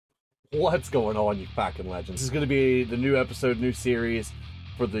What's going on, you fucking legends? This is going to be the new episode, new series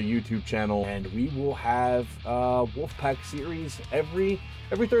for the YouTube channel, and we will have wolfpack series every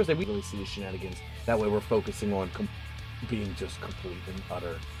Thursday. We really see the shenanigans. That way we're focusing on being just complete and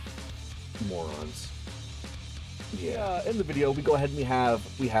utter morons. Yeah, in the video we go ahead and we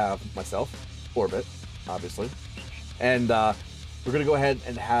have myself, Orbit, obviously, and we're gonna go ahead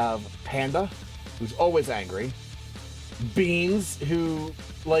and have Panda, who's always angry, Beans, who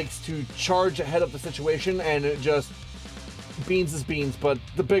likes to charge ahead of the situation, and it just Beans is Beans, but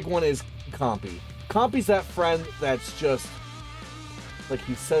the big one is Compy. Compy's that friend that's just like,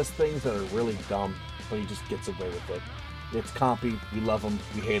 he says things that are really dumb, but he just gets away with it. It's Compy. We love him.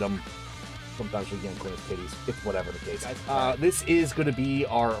 We hate him. Sometimes we yank on his titties. It's whatever the case. This is going to be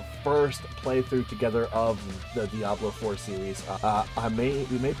our first playthrough together of the Diablo 4 series.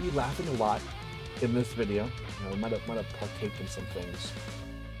 We may be laughing a lot in this video. You know, we might have partaked in some things.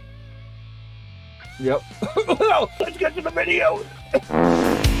 Yep. Let's get to the video.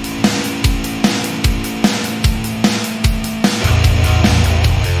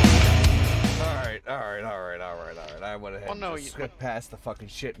 Alright. I went ahead and just skipped past the fucking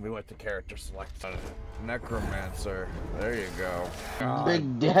shit and we went to character select. Necromancer. There you go. God.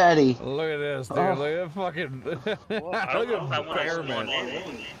 Big Daddy. Look at this, dude. Oh. Look at fucking... Look at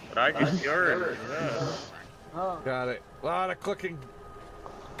Bearman. But I just heard. Yeah. Got it. A lot of clicking.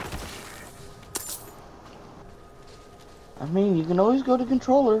 I mean, you can always go to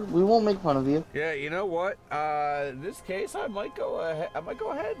controller. We won't make fun of you. Yeah, you know what? In this case, I might go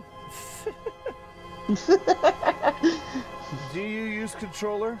ahead. Do you use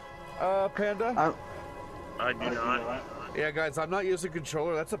controller, Panda? I do not. Yeah, guys, I'm not using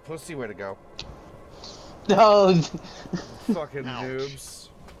controller. That's a pussy way to go. No. Fucking noobs.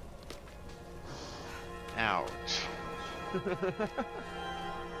 Ouch.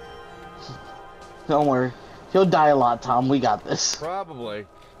 Don't worry. He'll die a lot, Tom. We got this. Probably.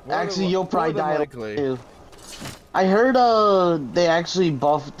 Actually, you'll probably die a lot too. I heard they actually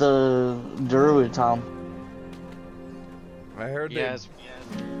buffed the Druid, Tom. I heard they... as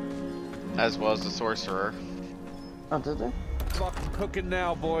well as the Sorcerer. Oh, did they? Fucking cooking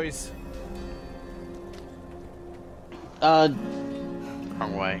now, boys.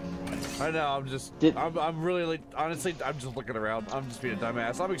 Wrong way. I know, I'm just... I'm really, like, honestly, I'm just looking around. I'm just being a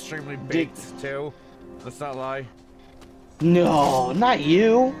dumbass. I'm extremely baked, too. Let's not lie. No, not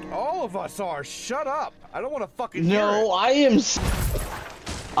you. All of us are. Shut up. I don't want to fucking hear it. No, I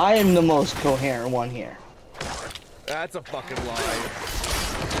am the most coherent one here. That's a fucking lie.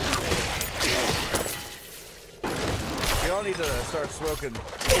 We all need to start smoking.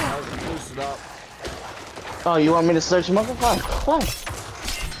 Loosen up. Oh, you want me to start smoking? Fine.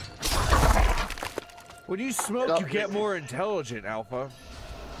 When you smoke, you get more intelligent, Alpha.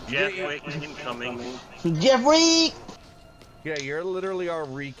 Jeffrey incoming. Jeffrey! Yeah, you're literally our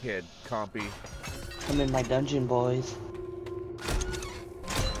re-kid, Compy. I'm in my dungeon, boys.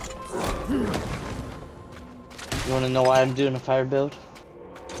 You wanna know why I'm doing a fire build?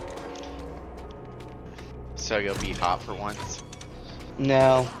 So you'll be hot for once?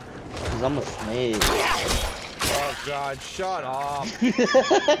 No, because I'm a snake. Oh god, shut up.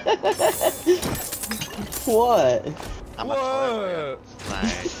 What? I'm a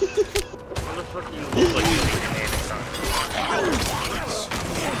nice. What the fuck do you look like you're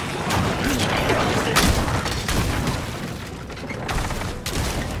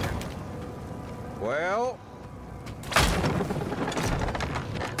Well...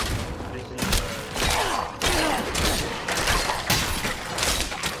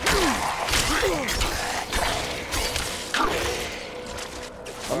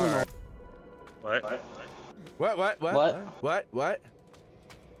 What?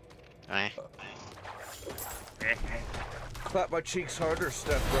 Clap my cheeks harder,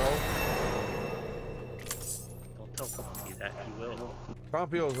 Steph, bro. Don't tell Compy that, he will.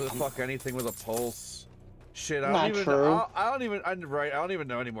 Compy will fuck anything with a pulse. Shit, I don't even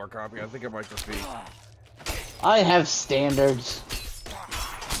know anymore, Compy. I think I might just be... I have standards.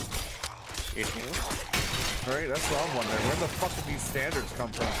 You do? Right, that's what I'm wondering. Where the fuck did these standards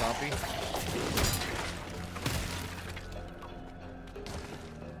come from, Compy?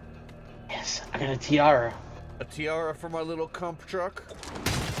 Yes, I got a tiara. A tiara for my little comp truck?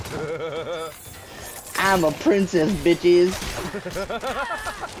 I'm a princess, bitches.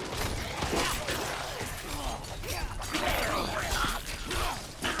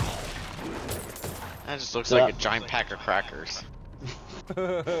 That just looks like a giant pack of crackers.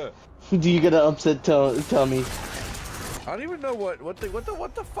 Do you get an upset tummy? I don't even know what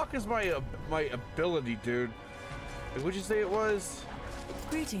the fuck is my ability, dude? What'd you say it was?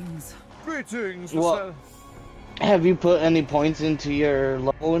 Greetings. Greetings. Well, have you put any points into your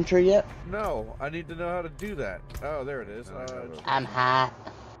level entry yet? No, I need to know how to do that. Oh, there it is. I'm hot.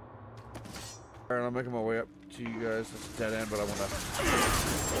 Alright, I'm making my way up to you guys. It's a dead end, but I want to...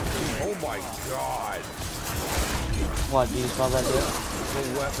 Oh my god! What, do you saw that yet?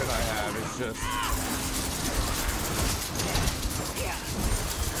 The weapon I have is just...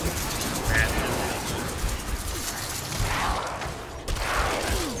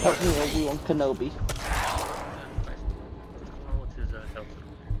 Help me, Obi-Wan Kenobi. What's his health?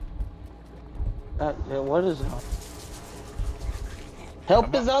 Yeah, what is it?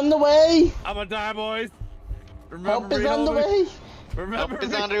 Help is on the way! I'm gonna die, boys! Remember Help is me, on the homies? way! Remember Help is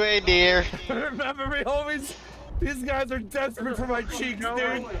me? on the way, dear. Remember me, homies? These guys are desperate for my cheeks,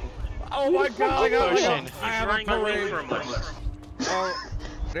 dude! Oh my god, I got Potion. I have a Running away parade! from us. Oh,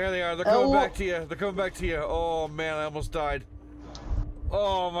 there they are. They're coming back to you. They're coming back to you. Oh man, I almost died.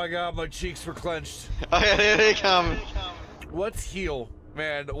 Oh my god, my cheeks were clenched. Oh yeah, there they come. What's heal?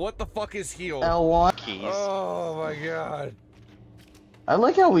 Man, what the fuck is heal? L1. Keys. Oh my god. I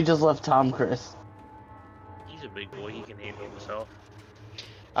like how we just left Tom Chris. He's a big boy. He can handle himself.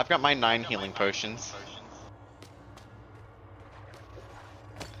 I've got my 9 healing potions.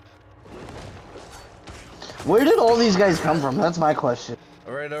 Where did all these guys come from? That's my question.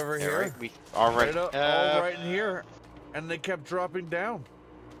 Right over Yeah, here. right. We already. All right in here. And they kept dropping down.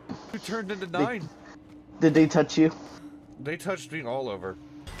 You turned into 9. Did they touch you? They touched me all over.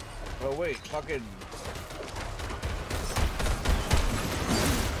 Oh wait, fucking...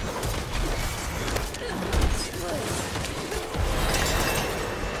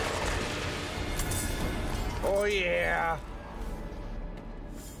 Oh yeah!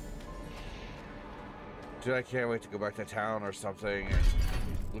 Dude, I can't wait to go back to town or something and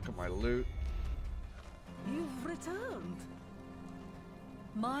look at my loot. You've returned.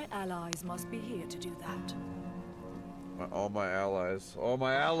 My allies must be here to do that. All my allies. All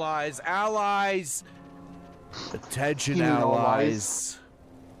my allies! Allies! Attention, You mean allies!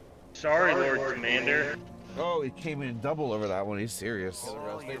 Sorry, Lord Commander. Oh, he came in double over that one. He's serious.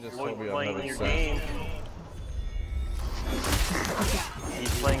 They just told me on Playing another your set. game.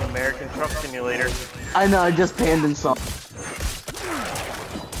 He's playing American Truck Simulator. I know, I just panned and saw.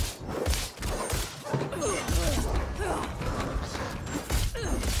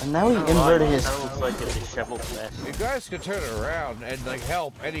 And now he inverted his... Sounds like a disheveled mess. You guys can turn it around and like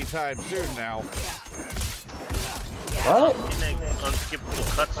help anytime soon now. What? In that unskippable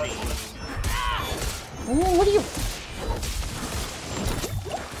cutscene. What are you...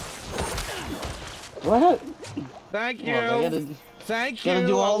 What? Thank you. Well, I gotta, Thank you. gotta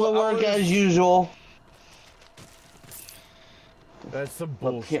do all the work as usual. That's some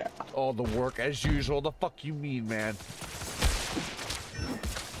bullshit. All the work as usual. The fuck you mean, man?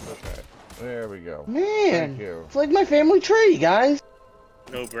 Okay. There we go. Man, Thank you. it's like my family tree, guys.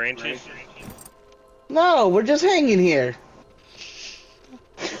 No branches. No, we're just hanging here.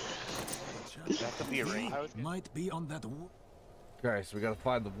 That could be arranged. Might be on that. Okay, so we gotta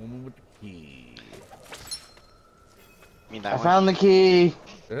find the woman with the key. I mean that I one. found the key.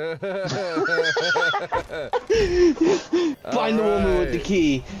 Find the woman with the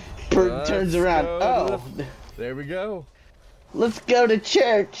key. Turns around. Oh, There we go. let's go to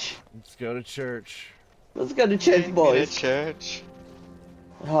church. Let's go to church. Let's go to church, In boys. church.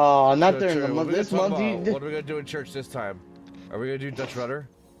 Oh, not Go during to the church. month. What are we This gonna talk month, about? What are we gonna do in church this time? Are we gonna do Dutch rudder?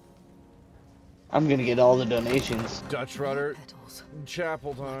 I'm gonna get all the donations. Dutch rudder. Petals.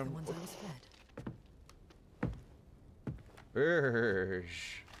 Chapel The time. ones I was fed.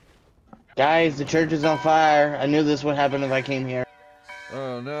 Guys, the church is on fire. I knew this would happen if I came here.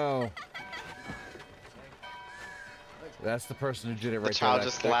 Oh no. That's the person who did it right The child there.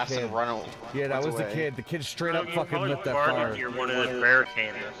 just that laughs kid. and runs Yeah, that was the away. kid. The kid straight No, up you fucking probably lit that farted fire. near one of the prayer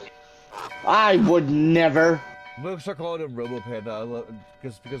candles. I would never. We'll start calling him Robo Panda. I love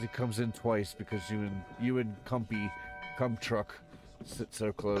because he comes in twice because you and Cumpy, Cump Truck, sit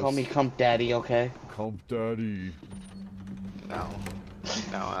so close. Call me Cump Daddy, okay? Cump Daddy. No.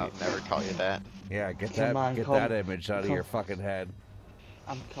 No, I'll never call you that. Yeah, get Come that on, get Cump. that image out of Cump. your fucking head.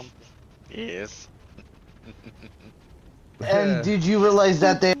 I'm Cump. Yes. And did you realize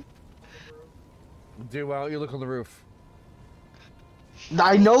that they... Dude, why don't you look on the roof?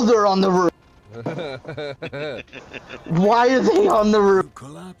 I know they're on the roof. Why are they on the roof? You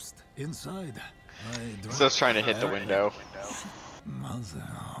collapsed inside. So it's trying to hit the window. Mother,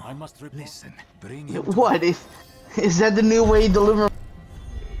 I must listen. Bring him. To What? Is that the new way you deliver?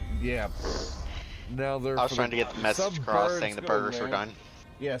 Yeah. Now they're. I was trying to get the message some across bird's saying the gonna burgers were land- done.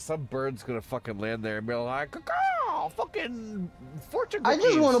 Yeah, some bird's gonna fucking land there and be like, "Caw, fucking fortune I cookies.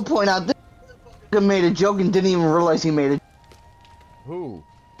 just want to point out this made a joke and didn't even realize he made it. Who?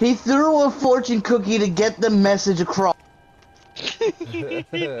 He threw a fortune cookie to get the message across.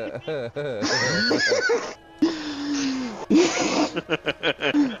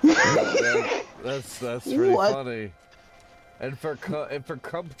 That's pretty funny. And for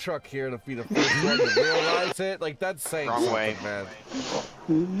Cum Truck here to be the first one to realize it, like that's saying Wrong something, way.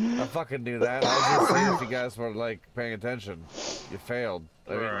 man. I fucking knew that. I was just saying if you guys were like paying attention, you failed.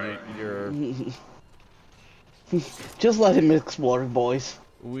 I mean, you're. Just let him explore, boys.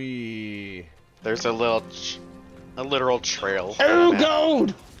 There's a literal trail. Oh,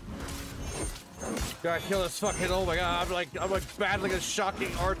 gold! Gotta kill this fucking. Oh my god! I'm like battling a shocking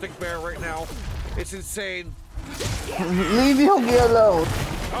Arctic bear right now. It's insane. Leave Yogi alone.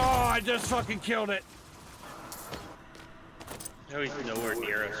 Oh, I just fucking killed it. No, he's nowhere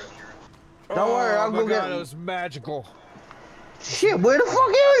near us. Don't worry, I'll go get him. him. It was magical. Shit, where the fuck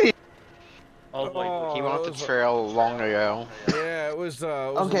are you? Oh, boy. He went off the trail long ago. Yeah, it was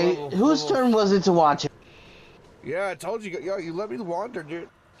Okay, whose turn was it to watch it? Yeah, I told you. Yo, you let me wander, dude.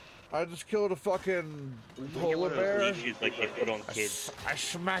 I just killed a fucking polar bear. Like they put on kids. I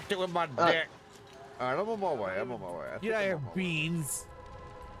smacked it with my dick. Alright, I'm on my way. Get out of here, Beans.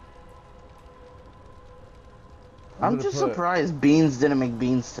 I'm just surprised Beans didn't make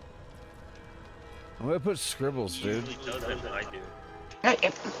Beans. I'm gonna put scribbles, dude. He does it, I do.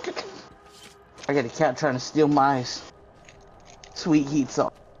 I got a cat trying to steal my sweet heat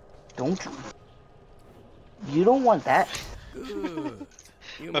sauce. Don't you? You don't want that. Good.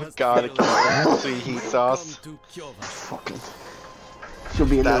 You Oh must god, feel I like can't sweet heat sauce. come to Kyoto. Fucking. She'll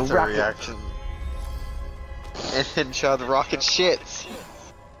be a That's little a rocket. reaction. And then show the rocket shits.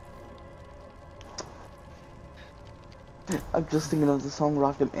 I'm just thinking of the song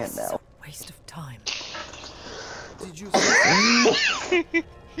Rocket Man now. Waste of time. Did you say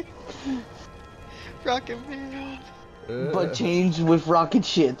Rocket man. But changed with rocket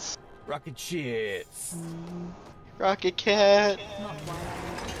shits. Rocket shits. Rocket cat. Not while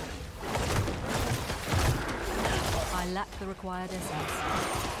I lack the required essence.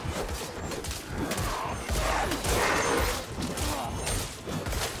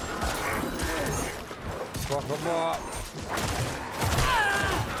 Fuck them up.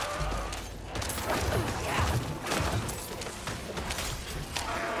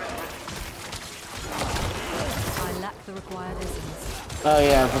 I lack the required essence. Oh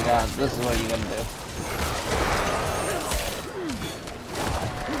yeah, I forgot. This is what you're gonna do.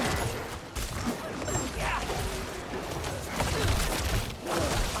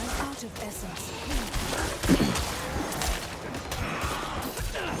 I'm out of essence.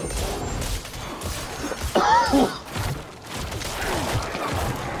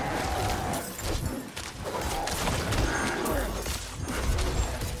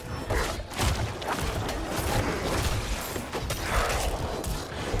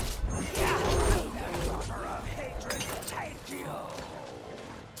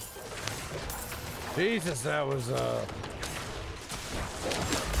 Jesus, that was I'm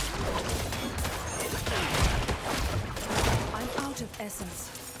out of essence.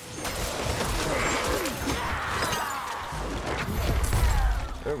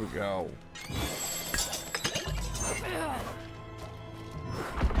 There we go.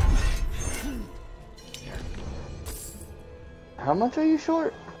 How much are you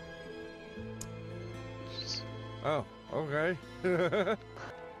short? Oh, okay.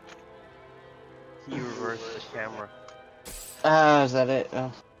 He reversed the camera. Ah, is that it?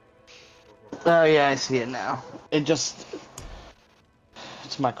 Oh. Oh yeah, I see it now. It just...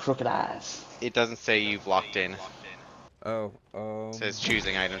 It's my crooked eyes. It doesn't say you've locked in. Oh, It says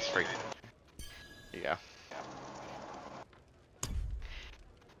choosing items for. Yeah.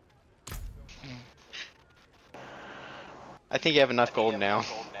 I think you have enough gold now.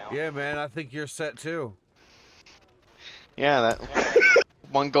 yeah, man, I think you're set too. Yeah, that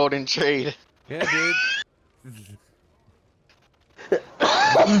one golden trade. Yeah, dude.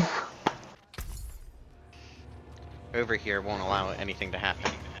 Over here won't allow anything to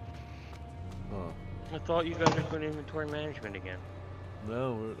happen. Oh, I thought you guys were doing inventory management again.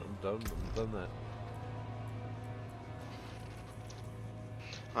 no, I'm done that.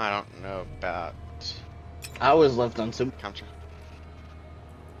 I don't know about I was left on soup. counter.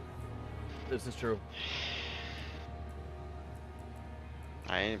 This is true.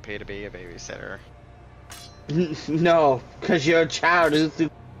 I didn't pay to be a babysitter. No, cause you're a child who's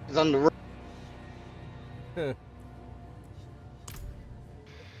on the road.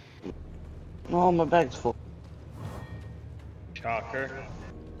 Oh, my bag's full. Shocker.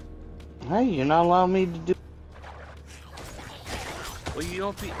 Hey, you're not allowing me to do. Well, you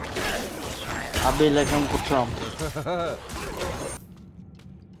don't be. I'll be like Uncle Trump.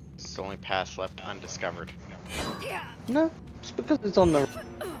 It's the only path left undiscovered. No, it's because it's on the.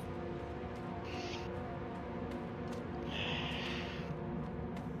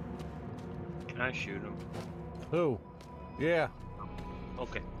 Can I shoot him? Who? Yeah.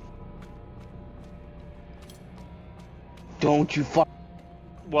 Okay. Don't you fuck.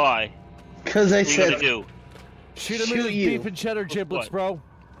 Why? Because I What are you gonna said. do? Shoot him in Shoot his you. beef and cheddar giblets, what? bro.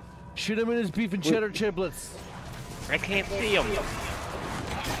 Shoot him in his beef and cheddar giblets. I can't see him.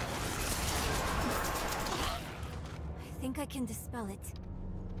 I think I can dispel it.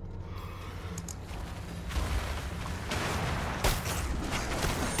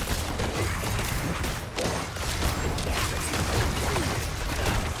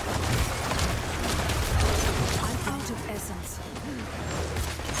 I'm out of essence.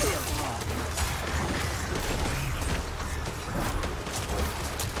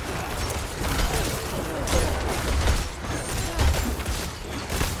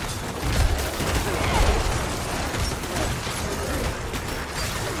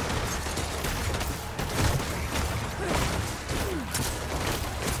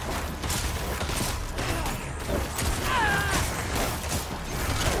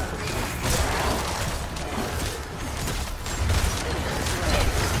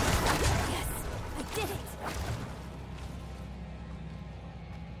 I did it!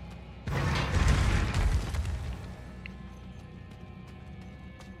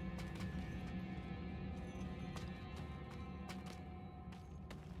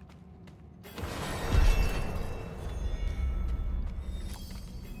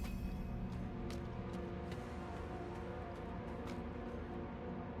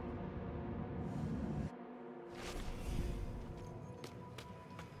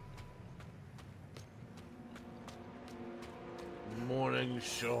 Morning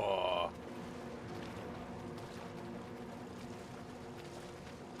Shaw.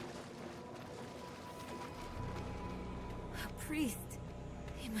 A priest.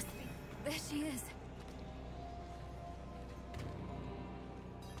 He must be. There she is.